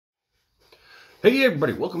Hey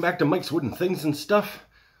everybody, welcome back to Mike's Wooden Things and Stuff.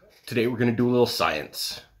 Today we're going to do a little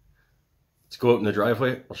science. Let's go out in the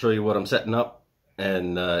driveway. I'll show you what I'm setting up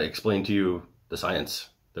and explain to you the science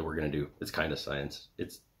that we're going to do. It's kind of science.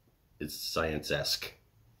 It's science-esque.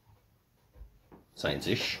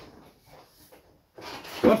 Science-ish.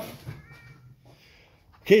 Come on.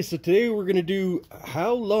 Okay, so today we're going to do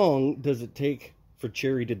how long does it take for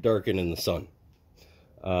cherry to darken in the sun.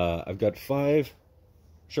 I've got 5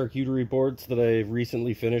 charcuterie boards that I've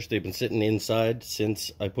recently finished. They've been sitting inside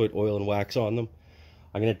since I put oil and wax on them.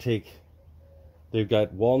 I'm going to take, they've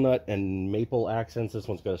got walnut and maple accents. This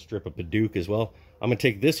one's got a strip of Paduke as well. I'm going to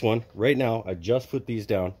take this one right now. I just put these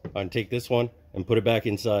down. I'm going to take this one and put it back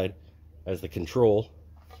inside as the control.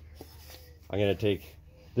 I'm going to take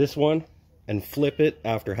this one and flip it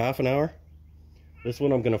after half an hour. This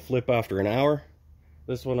one I'm going to flip after an hour.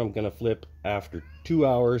 This one I'm going to flip after 2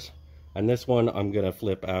 hours. And this one I'm going to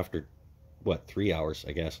flip after, what, 3 hours,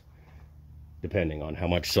 I guess. Depending on how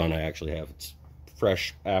much sun I actually have. It's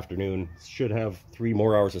fresh afternoon. Should have 3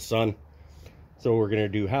 more hours of sun. So we're going to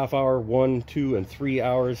do half hour, 1, 2, and 3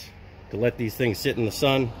 hours to let these things sit in the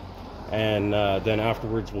sun. And then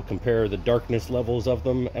afterwards we'll compare the darkness levels of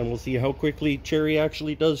them. And we'll see how quickly cherry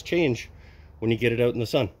actually does change when you get it out in the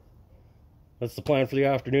sun. That's the plan for the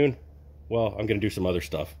afternoon. Well, I'm going to do some other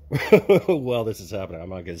stuff while this is happening.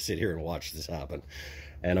 I'm not going to sit here and watch this happen.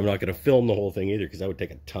 And I'm not going to film the whole thing either because that would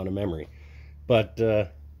take a ton of memory. But,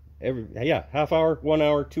 yeah, half hour, 1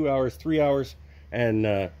 hour, 2 hours, 3 hours. And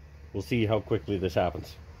we'll see how quickly this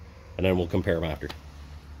happens. And then we'll compare them after.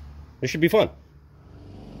 This should be fun.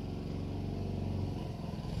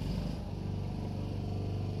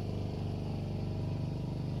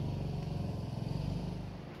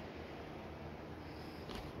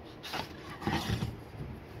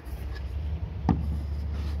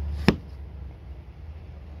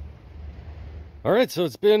 All right, so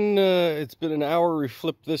it's been an hour. We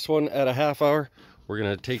flipped this one at a half hour. We're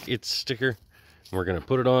gonna take its sticker and we're gonna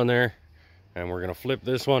put it on there, and we're gonna flip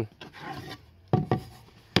this one,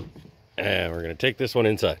 and we're gonna take this one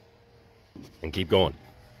inside and keep going.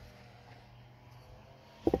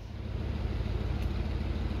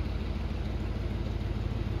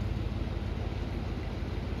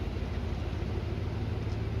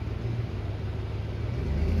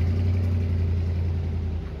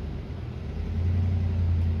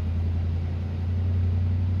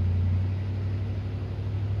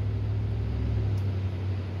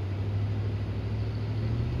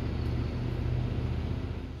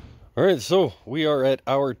 All right, so we are at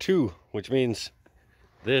hour 2, which means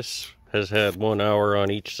this has had 1 hour on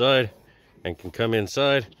each side and can come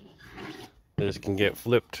inside. This can get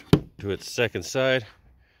flipped to its second side,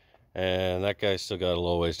 and that guy's still got a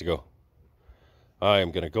little ways to go. I am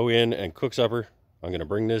going to go in and cook supper. I'm going to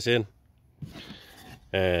bring this in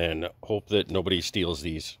and hope that nobody steals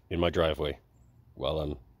these in my driveway while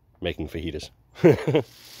I'm making fajitas.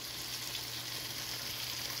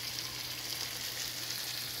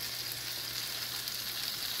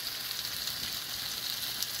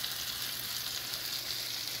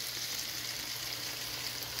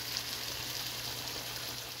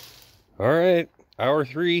 All right, hour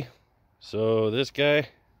 3. So this guy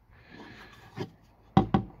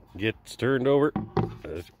gets turned over.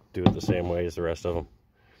 Let's do it the same way as the rest of them.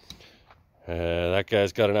 That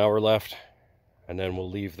guy's got an hour left, and then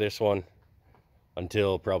we'll leave this one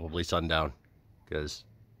until probably sundown, because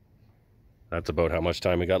that's about how much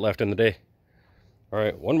time we got left in the day. All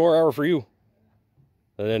right, 1 more hour for you,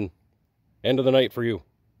 and then end of the night for you.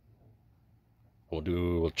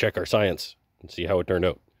 We'll check our science and see how it turned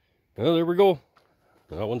out. Well, there we go.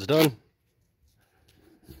 That one's done.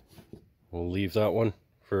 We'll leave that one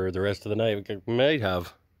for the rest of the night. We might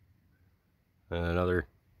have another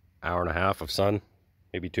hour and a half of sun,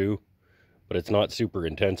 maybe 2, but it's not super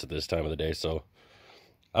intense at this time of the day, so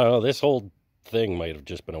I don't know, this whole thing might have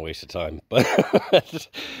just been a waste of time, but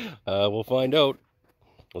we'll find out.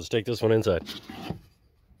 Let's take this one inside.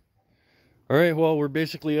 All right, well, we're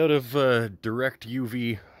basically out of direct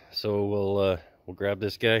UV, so we'll grab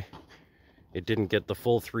this guy. It didn't get the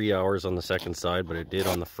full 3 hours on the second side, but it did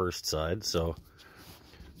on the first side, so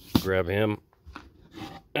grab him,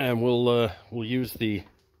 and we'll use the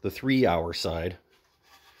 3 hour side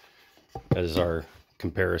as our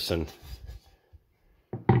comparison.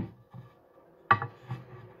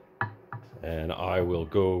 And I will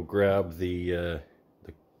go grab the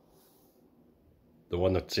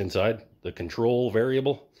one that's inside, the control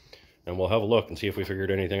variable, and we'll have a look and see if we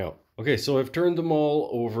figured anything out. Okay, so I've turned them all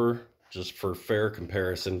over just for fair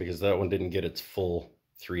comparison, because that one didn't get its full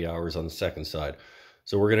 3 hours on the second side.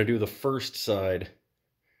 So we're going to do the first side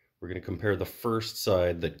We're going to compare the first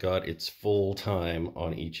side that got its full time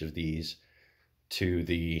on each of these to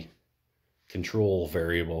the control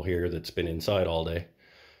variable here that's been inside all day.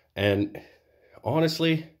 And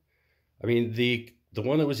honestly, I mean, the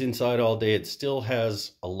one that was inside all day, it still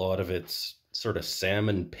has a lot of its sort of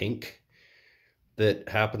salmon pink that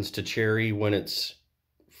happens to cherry when it's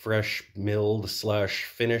fresh milled slash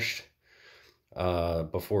finished,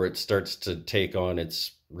 before it starts to take on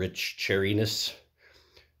its rich cherryness.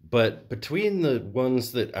 But between the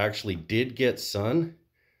ones that actually did get sun,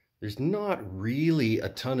 there's not really a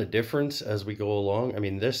ton of difference as we go along. I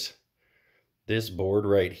mean, this board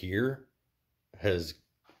right here is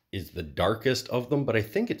the darkest of them, but I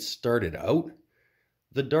think it started out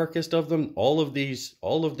the darkest of them. All of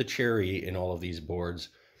the cherry in all of these boards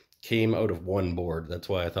came out of one board. That's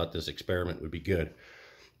why I thought this experiment would be good.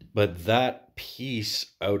 But that piece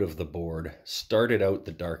out of the board started out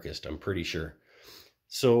the darkest, I'm pretty sure.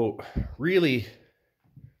 So really,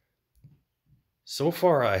 so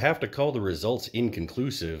far I have to call the results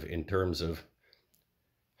inconclusive in terms of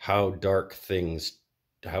how dark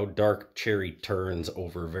cherry turns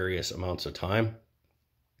over various amounts of time.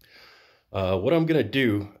 What I'm going to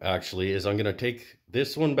do, actually, is I'm going to take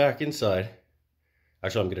this one back inside.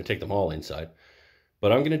 Actually, I'm going to take them all inside.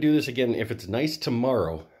 But I'm going to do this again. If it's nice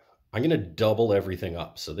tomorrow, I'm going to double everything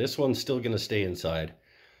up. So this one's still going to stay inside.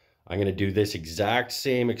 I'm going to do this exact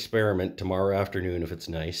same experiment tomorrow afternoon if it's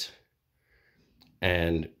nice.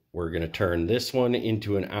 And we're going to turn this one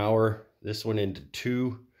into an hour, this one into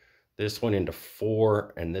 2, this one into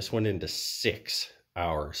 4, and this one into 6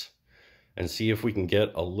 hours. And see if we can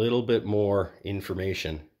get a little bit more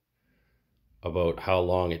information about how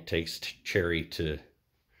long it takes cherry to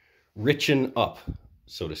richen up,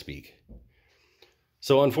 so to speak.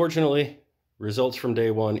 So unfortunately, results from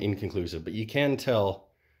day one inconclusive, but you can tell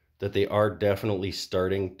that they are definitely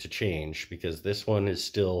starting to change because this one is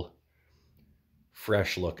still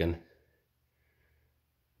fresh looking.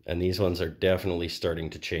 And these ones are definitely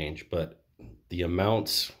starting to change, but the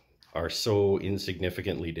amounts are so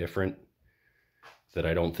insignificantly different that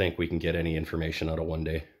I don't think we can get any information out of one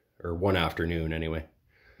day, or one afternoon anyway.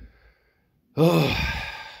 Oh,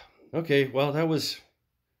 okay, well, that was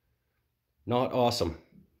not awesome,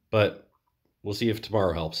 but we'll see if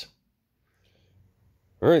tomorrow helps.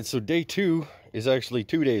 All right, so day 2 is actually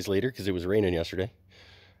 2 days later because it was raining yesterday,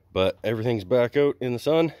 but everything's back out in the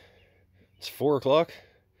sun. It's 4 o'clock,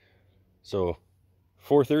 so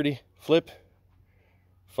 4:30, flip,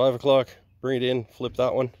 5 o'clock, bring it in, flip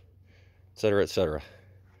that one, etc., etc.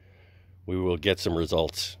 We will get some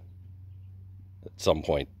results at some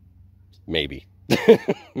point, maybe.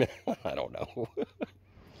 I don't know.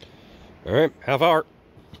 All right, half hour.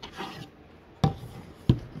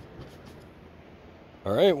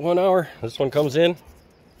 All right, 1 hour. This one comes in.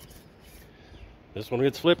 This one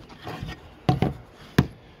gets flipped.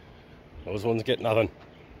 Those ones get nothing.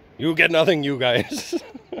 You get nothing, you guys.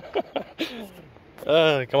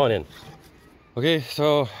 Come on in. Okay,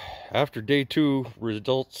 so after day 2,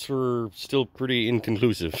 results were still pretty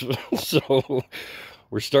inconclusive. So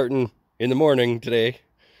we're starting in the morning today.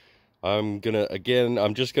 I'm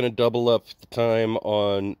just gonna double up the time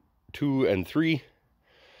on 2 and 3.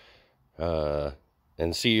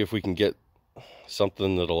 And see if we can get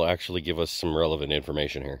something that'll actually give us some relevant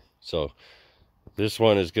information here. So this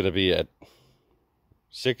one is going to be at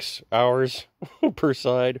 6 hours per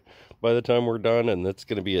side by the time we're done, and that's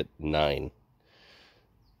going to be at 9.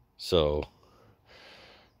 So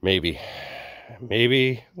maybe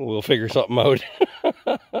we'll figure something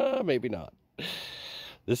out. Maybe not.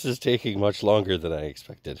 This is taking much longer than I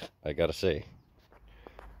expected, I gotta say.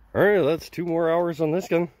 All right, that's 2 more hours on this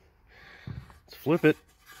gun. Let's flip it.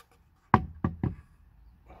 And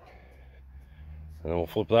then we'll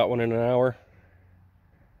flip that one in an hour.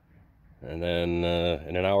 And then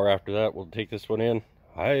in an hour after that, we'll take this one in.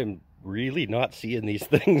 I am really not seeing these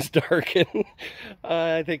things darken.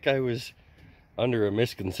 I think I was under a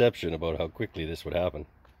misconception about how quickly this would happen.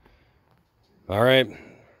 All right,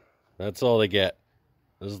 that's all they get.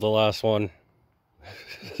 This is the last one.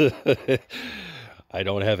 I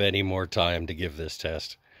don't have any more time to give this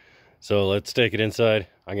test. So let's take it inside.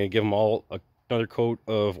 I'm going to give them all another coat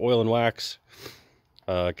of oil and wax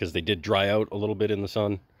because they did dry out a little bit in the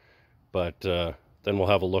sun. But then we'll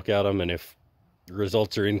have a look at them, and if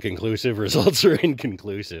results are inconclusive, results are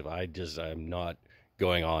inconclusive. I'm not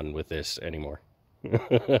going on with this anymore.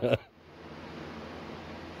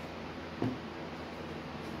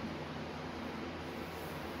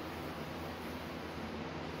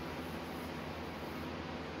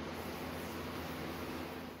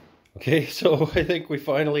 Okay, so I think we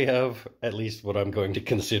finally have at least what I'm going to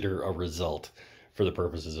consider a result for the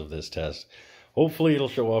purposes of this test. Hopefully it'll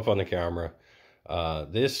show up on the camera.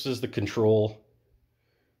 This is the control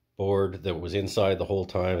board that was inside the whole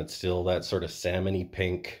time. It's still that sort of salmony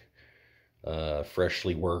pink,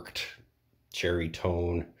 freshly worked cherry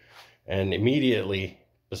tone. And immediately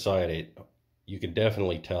beside it, you could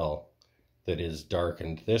definitely tell that it is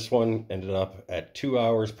darkened. This one ended up at 2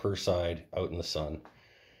 hours per side out in the sun.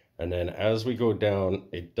 And then as we go down,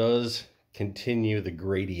 it does continue the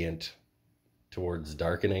gradient towards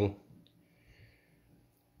darkening.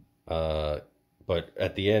 But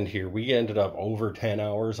at the end here, we ended up over 10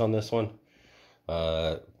 hours on this one.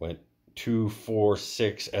 Went 2, 4,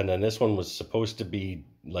 6, and then this one was supposed to be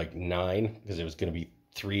like 9 because it was going to be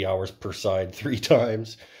 3 hours per side 3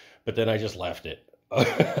 times. But then I just left it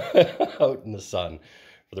out in the sun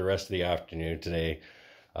for the rest of the afternoon today.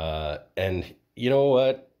 And you know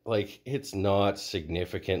what? Like, it's not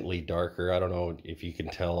significantly darker. I don't know if you can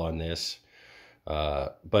tell on this.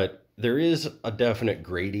 But there is a definite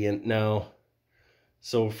gradient now.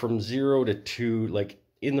 So from 0 to 2, like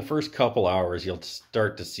in the first couple hours, you'll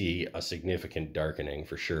start to see a significant darkening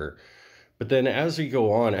for sure. But then as we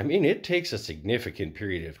go on, I mean, it takes a significant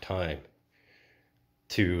period of time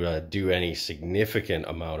to do any significant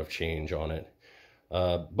amount of change on it.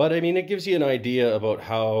 But I mean, it gives you an idea about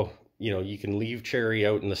how, you know, you can leave cherry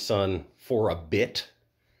out in the sun for a bit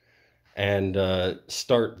and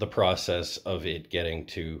start the process of it getting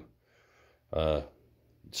to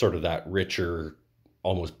sort of that richer,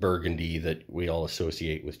 almost burgundy that we all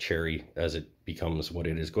associate with cherry as it becomes what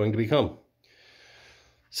it is going to become.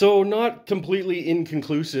 So not completely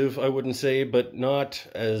inconclusive, I wouldn't say, but not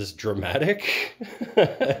as dramatic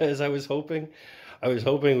as I was hoping. I was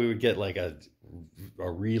hoping we would get like a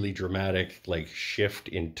really dramatic like shift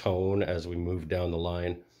in tone as we move down the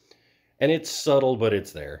line. And it's subtle, but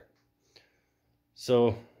it's there.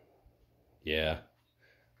 So, yeah.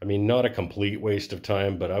 I mean, not a complete waste of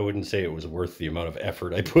time, but I wouldn't say it was worth the amount of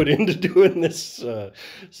effort I put into doing this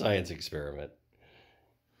science experiment.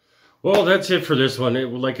 Well, that's it for this one.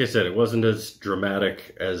 Like I said, it wasn't as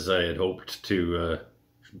dramatic as I had hoped to,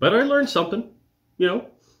 but I learned something, you know.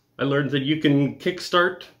 I learned that you can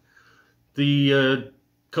kickstart the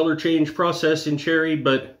color change process in cherry,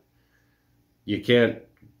 but you can't,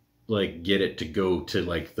 like, get it to go to,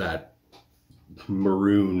 like, that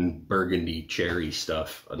maroon burgundy cherry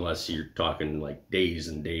stuff unless you're talking like days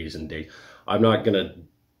and days and days. I'm not gonna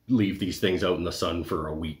leave these things out in the sun for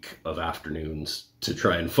a week of afternoons to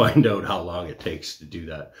try and find out how long it takes to do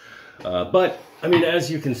that. But I mean, as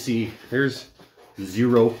you can see, there's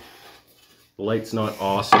 0. The light's not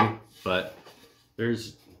awesome, but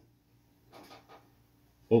there's,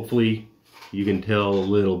 hopefully you can tell a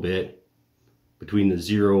little bit between the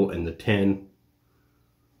 0 and the 10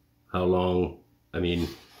 how long. I mean,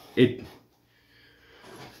 you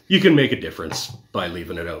can make a difference by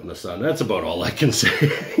leaving it out in the sun. That's about all I can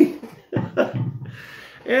say.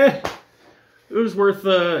 Yeah, it was worth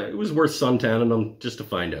suntanning them just to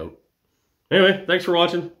find out. Anyway, thanks for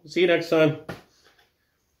watching. See you next time.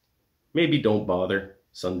 Maybe don't bother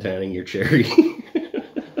suntanning your cherry.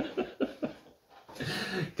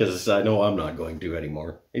 Because I know I'm not going to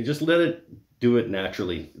anymore. You just let it do it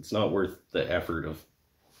naturally. It's not worth the effort of...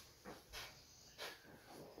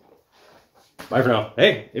 Bye for now.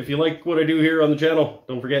 Hey, if you like what I do here on the channel,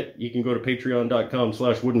 don't forget, you can go to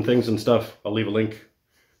patreon.com/woodenthingsandstuff. I'll leave a link,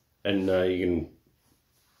 and you can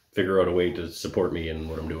figure out a way to support me in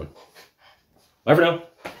what I'm doing. Bye for now.